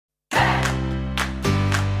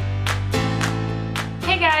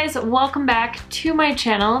guys, welcome back to my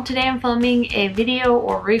channel. Today I'm filming a video,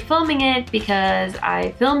 or refilming it, because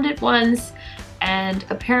I filmed it once and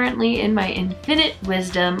apparently in my infinite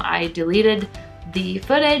wisdom I deleted the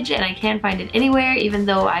footage and I can't find it anywhere, even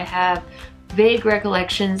though I have vague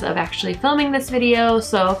recollections of actually filming this video.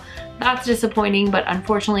 So that's disappointing, but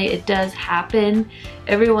unfortunately it does happen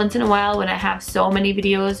every once in a while when I have so many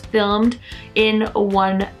videos filmed in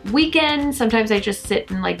one weekend. Sometimes I just sit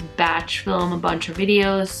and like batch film a bunch of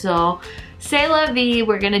videos. So c'est la vie,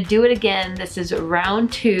 we're gonna do it again. This is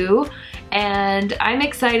round 2 and I'm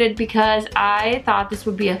excited because I thought this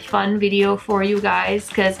would be a fun video for you guys,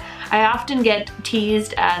 because I often get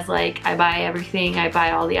teased as like I buy everything, I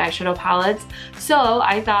buy all the eyeshadow palettes. So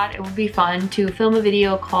I thought it would be fun to film a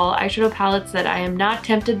video called Eyeshadow Palettes That I Am Not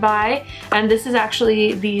Tempted By. And this is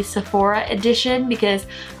actually the Sephora edition, because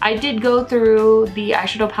I did go through the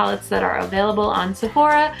eyeshadow palettes that are available on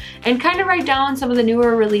Sephora and kind of write down some of the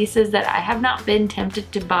newer releases that I have not been tempted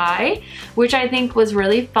to buy, which I think was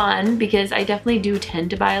really fun because I definitely do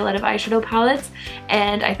tend to buy a lot of eyeshadow palettes,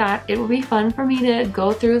 and I thought it would be fun for me to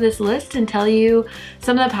go through this list and tell you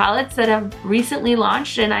some of the palettes that have recently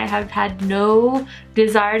launched and I have had no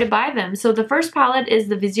desire to buy them. So the first palette is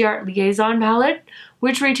the Viseart Liaison palette,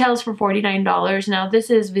 which retails for $49. Now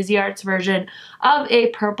this is Viseart's version of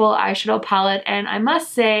a purple eyeshadow palette, and I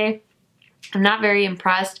must say I'm not very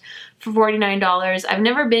impressed for $49. I've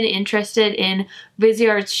never been interested in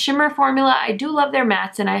Viseart's shimmer formula. I do love their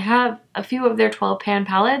mattes and I have a few of their 12 pan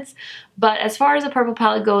palettes, but as far as the purple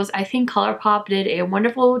palette goes, I think ColourPop did a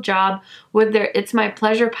wonderful job with their It's My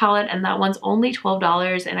Pleasure palette, and that one's only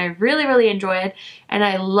 $12 and I really enjoy it, and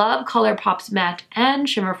I love ColourPop's matte and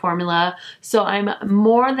shimmer formula, so I'm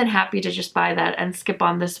more than happy to just buy that and skip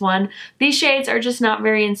on this one. These shades are just not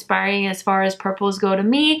very inspiring as far as purples go to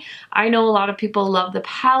me. I know a lot of people love the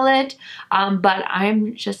palette, but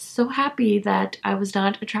I'm just so happy that I was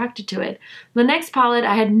not attracted to it. The next palette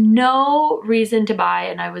I had no reason to buy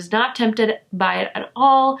and I was not tempted by it at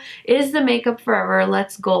all is the Makeup Forever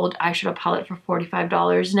Let's Gold eyeshadow palette for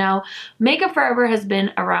 $45. Now, Makeup Forever has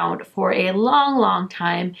been around for a long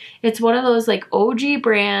time. It's one of those like OG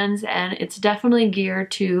brands and it's definitely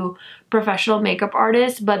geared to professional makeup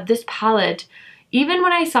artists, but this palette, even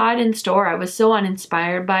when I saw it in store, I was so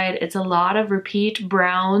uninspired by it. It's a lot of repeat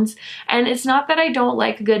browns, and it's not that I don't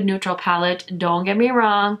like a good neutral palette, don't get me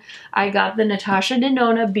wrong. I got the Natasha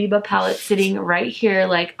Denona Biba palette sitting right here.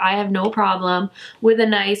 Like, I have no problem with a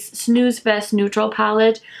nice snooze fest neutral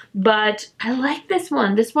palette, but I like this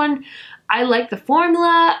one. This one, I like the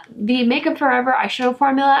formula. The Makeup Forever eyeshadow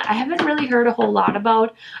formula, I haven't really heard a whole lot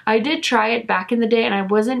about. I did try it back in the day and I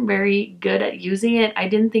wasn't very good at using it. I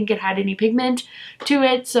didn't think it had any pigment to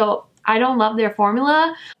it, so I don't love their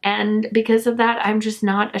formula, and because of that I'm just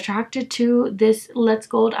not attracted to this Let's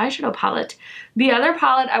Gold eyeshadow palette. The other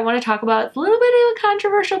palette I want to talk about, it's a little bit of a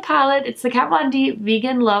controversial palette. It's the Kat Von D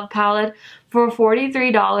Vegan Love palette for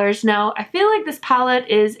 $43. Now, I feel like this palette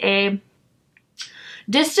is a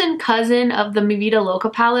distant cousin of the Mi Vida Loca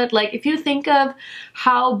palette. Like, if you think of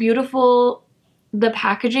how beautiful the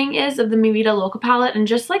packaging is of the Mi Vida Loca palette and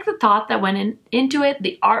just like the thought that went into it,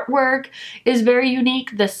 the artwork is very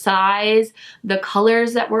unique, the size, the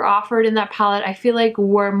colors that were offered in that palette I feel like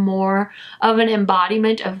were more of an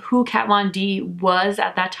embodiment of who Kat Von D was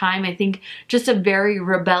at that time. I think just a very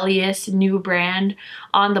rebellious new brand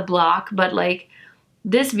on the block. But like,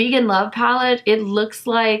 this Vegan Love palette, it looks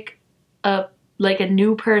like a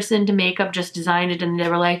new person to makeup just designed it and they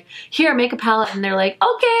were like, here, make a palette, and they're like,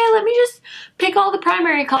 okay, let me just pick all the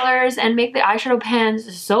primary colors and make the eyeshadow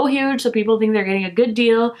pans so huge so people think they're getting a good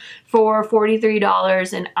deal for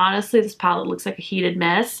 $43. And honestly, this palette looks like a heated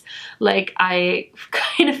mess. Like, I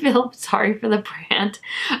kind of feel sorry for the brand.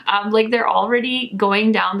 Like, they're already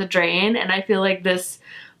going down the drain and I feel like this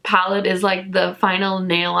palette is like the final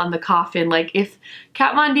nail on the coffin. Like, if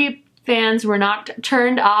Kat Von D fans were not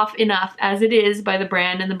turned off enough as it is by the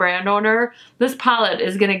brand and the brand owner, this palette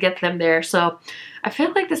is gonna get them there. So I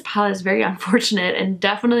feel like this palette is very unfortunate and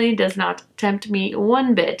definitely does not tempt me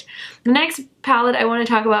one bit. The next palette I want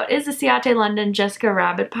to talk about is the Ciate London Jessica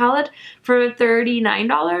Rabbit palette for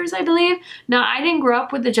 $39, I believe. Now, I didn't grow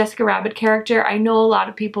up with the Jessica Rabbit character. I know a lot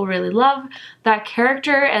of people really love that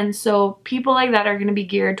character, and so people like that are going to be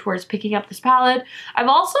geared towards picking up this palette. I've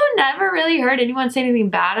also never really heard anyone say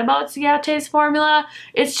anything bad about Ciate's formula.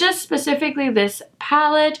 It's just specifically this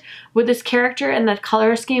palette with this character, and that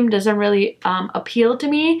color scheme doesn't really appeal to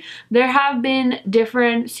me. There have been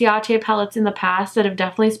different Ciate palettes in the past that have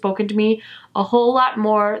definitely spoken to me a whole lot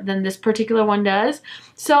more than this particular one does.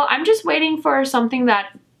 So I'm just waiting for something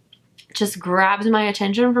that just grabs my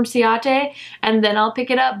attention from Ciate, and then I'll pick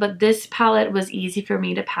it up. But this palette was easy for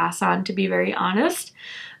me to pass on, to be very honest.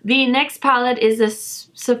 The next palette is this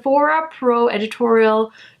Sephora Pro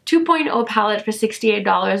Editorial 2.0 palette for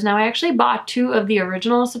 $68. Now I actually bought 2 of the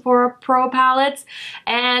original Sephora Pro palettes,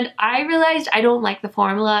 and I realized I don't like the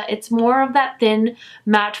formula. It's more of that thin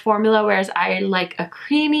matte formula, whereas I like a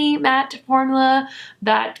creamy matte formula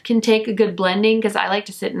that can take a good blending, because I like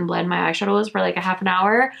to sit and blend my eyeshadows for like a half an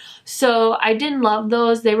hour. So I didn't love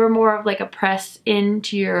those. They were more of like a press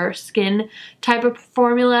into your skin type of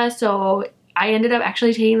formula. So I ended up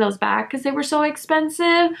actually taking those back because they were so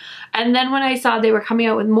expensive. And then when I saw they were coming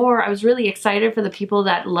out with more, I was really excited for the people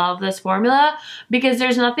that love this formula, because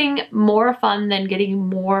there's nothing more fun than getting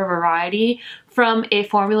more variety from a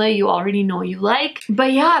formula you already know you like.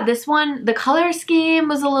 But yeah, this one, the color scheme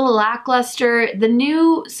was a little lackluster. The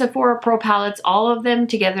new Sephora Pro palettes, all of them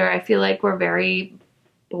together, I feel like were very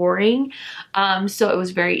boring. So it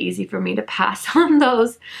was very easy for me to pass on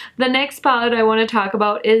those. The next palette I want to talk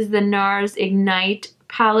about is the NARS Ignite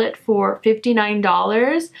palette for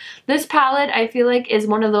 $59. This palette I feel like is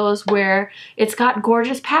one of those where it's got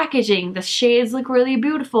gorgeous packaging. The shades look really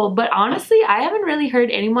beautiful, but honestly, I haven't really heard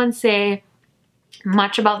anyone say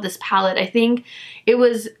much about this palette. I think it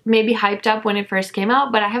was maybe hyped up when it first came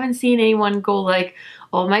out, but I haven't seen anyone go like,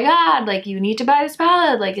 oh my god, like you need to buy this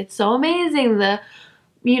palette, like it's so amazing, the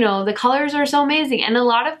colors are so amazing. And a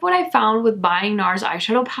lot of what I found with buying NARS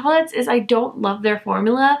eyeshadow palettes is I don't love their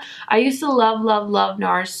formula. I used to love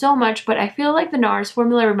NARS so much, but I feel like the NARS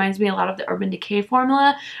formula reminds me a lot of the Urban Decay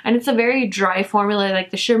formula, and it's a very dry formula.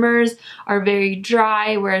 Like the shimmers are very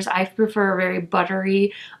dry, whereas I prefer a very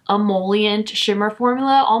buttery, emollient shimmer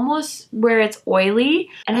formula, almost where it's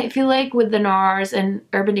oily. And I feel like with the NARS and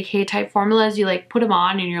Urban Decay type formulas, you like put them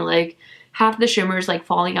on and you're like, half the shimmer is like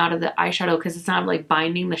falling out of the eyeshadow because it's not like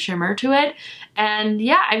binding the shimmer to it. And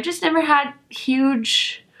yeah, I've just never had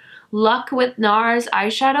huge luck with NARS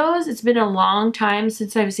eyeshadows. It's been a long time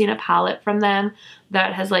since I've seen a palette from them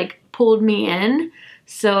that has like pulled me in.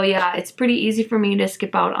 So yeah, it's pretty easy for me to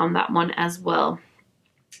skip out on that one as well.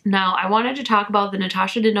 Now I wanted to talk about the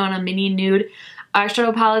Natasha Denona Mini Nude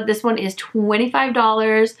eyeshadow palette. This one is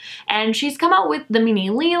 $25, and she's come out with the Mini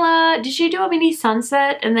Lila. Did she do a Mini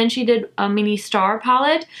Sunset? And then she did a Mini Star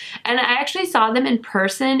palette, and I actually saw them in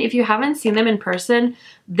person. If you haven't seen them in person,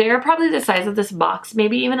 they're probably the size of this box,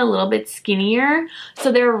 maybe even a little bit skinnier.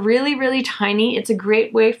 So they're really tiny. It's a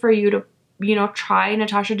great way for you to try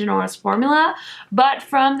Natasha Denona's formula. But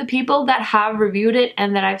from the people that have reviewed it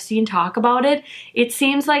and that I've seen talk about it, it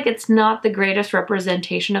seems like it's not the greatest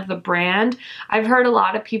representation of the brand. I've heard a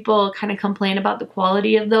lot of people kind of complain about the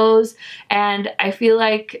quality of those, and I feel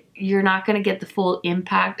like you're not going to get the full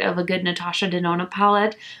impact of a good Natasha Denona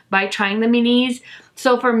palette by trying the minis.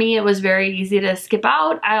 So for me, it was very easy to skip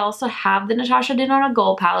out. I also have the Natasha Denona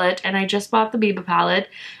Gold palette, and I just bought the Biba palette.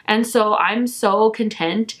 And so I'm so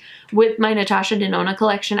content with my Natasha Denona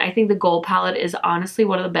collection. I think the Gold palette is honestly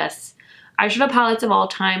one of the best eyeshadow palettes of all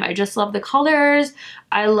time. I just love the colors.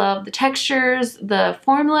 I love the textures. The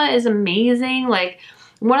formula is amazing. Like,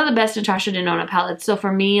 one of the best Natasha Denona palettes. So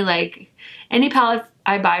for me, like, any palette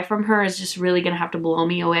I buy from her is just really gonna have to blow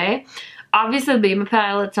me away. Obviously, the Biba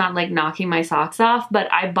palette's not like knocking my socks off,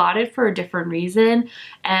 but I bought it for a different reason,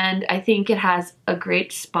 and I think it has a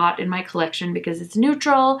great spot in my collection because it's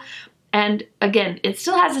neutral, and again, it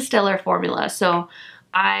still has a stellar formula, so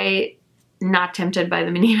I'm not tempted by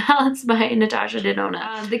the mini palettes by Natasha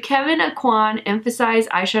Denona. The Kevyn Aucoin Emphasize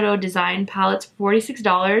Eyeshadow Design Palettes,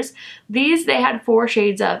 $46. These they had 4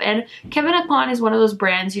 shades of, and Kevyn Aucoin is one of those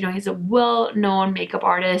brands, he's a well-known makeup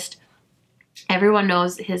artist. Everyone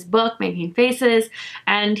knows his book, Making Faces,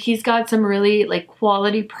 and he's got some really like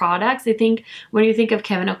quality products. I think when you think of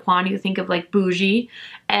Kevyn Aucoin, you think of like bougie,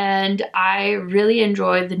 and I really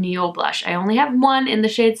enjoy the Neo blush. I only have one in the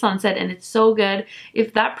shade Sunset, and it's so good.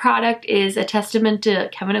 If that product is a testament to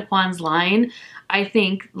Kevyn Aucoin's line, I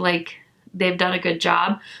think like they've done a good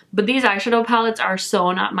job. But these eyeshadow palettes are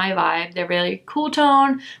so not my vibe. They're really cool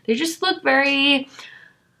tone. They just look very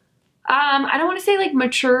I don't want to say like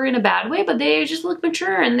mature in a bad way, but they just look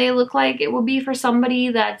mature, and they look like it will be for somebody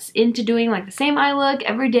that's into doing like the same eye look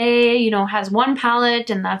every day, has one palette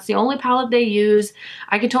and that's the only palette they use.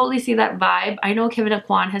 I could totally see that vibe. I know Kevyn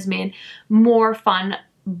Aucoin has made more fun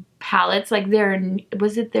palettes, like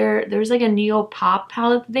there's like a Neo Pop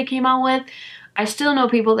palette that they came out with. I still know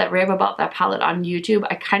people that rave about that palette on YouTube.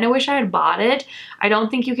 I kind of wish I had bought it. I don't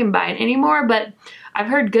think you can buy it anymore, but I've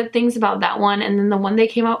heard good things about that one. And then the one they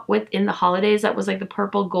came out with in the holidays, that was like the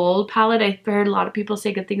purple gold palette. I've heard a lot of people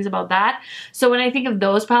say good things about that. So when I think of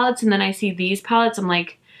those palettes and then I see these palettes, I'm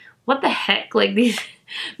like, what the heck, like these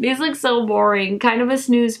look so boring, kind of a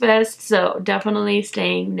snooze fest, so definitely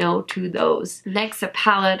saying no to those. Next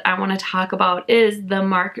palette I want to talk about is the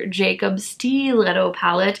Marc Jacobs Stiletto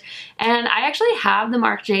palette, and I actually have the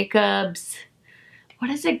Marc Jacobs,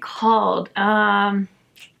 what is it called?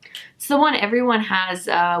 It's the one everyone has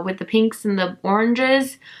with the pinks and the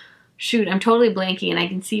oranges. Shoot, I'm totally blanking and I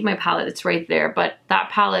can see my palette, it's right there, but that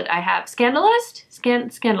palette I have,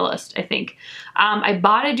 Scandalist, I think. I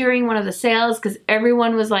bought it during one of the sales because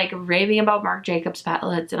everyone was like raving about Marc Jacobs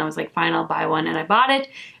palettes, and I was like, fine, I'll buy one, and I bought it,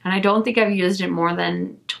 and I don't think I've used it more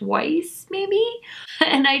than twice, maybe,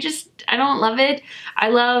 and I don't love it. I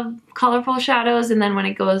love colorful shadows, and then when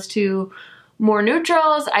it goes to more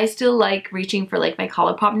neutrals, I still like reaching for like my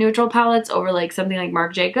ColourPop neutral palettes over like something like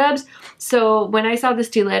Marc Jacobs. So when I saw the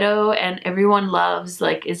Stiletto and everyone loves,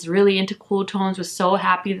 like is really into cool tones, was so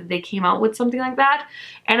happy that they came out with something like that.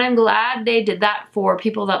 And I'm glad they did that for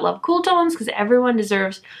people that love cool tones, because everyone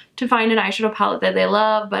deserves to find an eyeshadow palette that they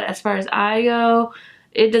love. But as far as I go,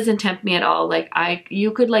 it doesn't tempt me at all. Like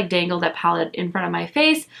you could like dangle that palette in front of my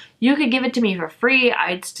face. You could give it to me for free.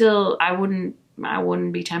 I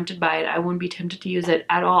wouldn't be tempted by it. I wouldn't be tempted to use it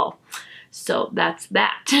at all. So that's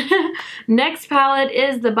that. Next palette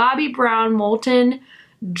is the Bobbi Brown Molten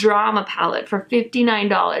Drama palette for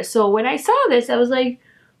 $59. So when I saw this, I was like,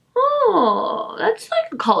 oh, that's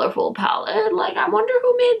like a colorful palette. Like, I wonder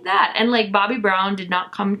who made that. And like Bobbi Brown did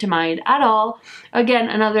not come to mind at all. Again,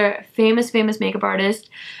 another famous makeup artist.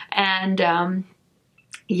 And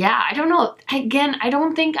yeah, I don't know. Again, I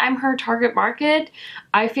don't think I'm her target market.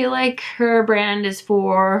 I feel like her brand is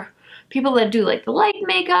for people that do like the light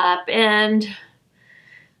makeup, and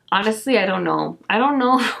honestly, I don't know. I don't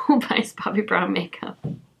know who buys Bobbi Brown makeup.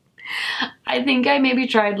 I think I maybe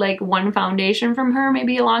tried like one foundation from her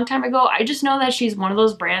maybe a long time ago. I just know that she's one of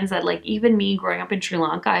those brands that like even me growing up in Sri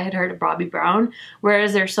Lanka, I had heard of Bobbi Brown,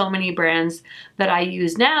 whereas there's so many brands that I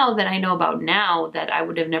use now that I know about now that I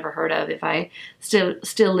would have never heard of if I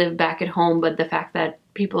still lived back at home. But the fact that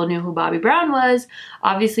people knew who Bobbi Brown was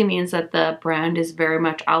obviously means that the brand is very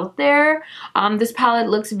much out there. This palette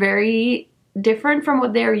looks very different from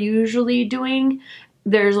what they're usually doing.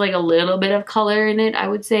 There's like a little bit of color in it. I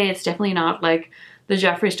would say it's definitely not like the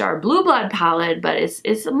Jeffree Star Blue Blood palette, but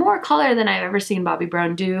it's more color than I've ever seen Bobbi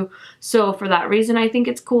Brown do. So for that reason, I think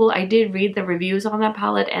it's cool. I did read the reviews on that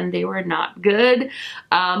palette and they were not good,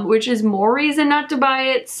 which is more reason not to buy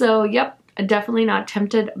it. So yep, definitely not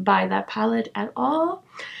tempted by that palette at all.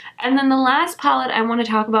 And then the last palette I want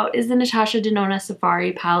to talk about is the Natasha Denona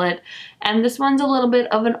Safari palette. And this one's a little bit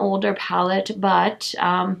of an older palette, but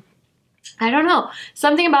I don't know.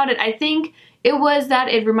 Something about it, I think it was that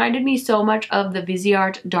it reminded me so much of the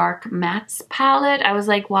Viseart Dark Mattes palette. I was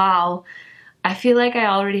like, wow, I feel like I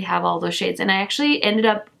already have all those shades. And I actually ended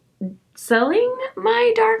up selling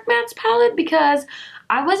my Dark Mattes palette because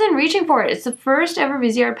I wasn't reaching for it. It's the first ever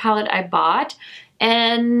Viseart palette I bought,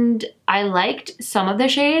 and I liked some of the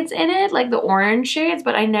shades in it, like the orange shades,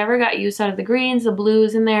 but I never got use out of the greens, the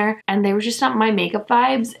blues in there, and they were just not my makeup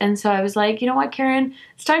vibes. And so I was like, you know what, Karen,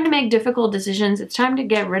 it's time to make difficult decisions. It's time to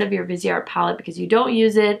get rid of your Viseart palette because you don't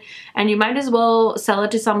use it, and you might as well sell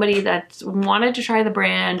it to somebody that wanted to try the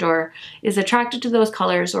brand or is attracted to those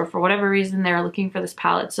colors, or for whatever reason they're looking for this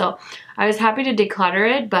palette. So I was happy to declutter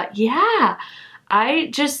it. But yeah,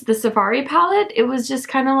 the Safari palette, it was just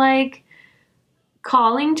kind of like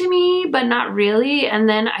calling to me, but not really. And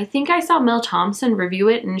then I think I saw Mel Thompson review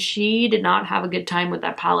it and she did not have a good time with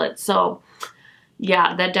that palette. So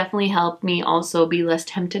yeah, that definitely helped me also be less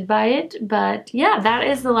tempted by it. But yeah, that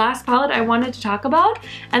is the last palette I wanted to talk about.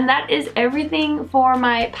 And that is everything for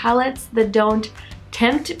my palettes that don't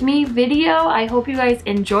tempt me video. I hope you guys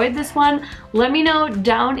enjoyed this one. Let me know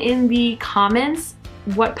down in the comments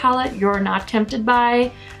what palette you're not tempted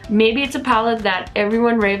by. Maybe it's a palette that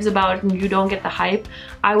everyone raves about and you don't get the hype.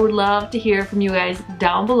 I would love to hear from you guys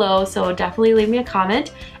down below, so definitely leave me a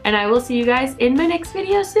comment, and I will see you guys in my next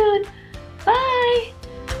video soon.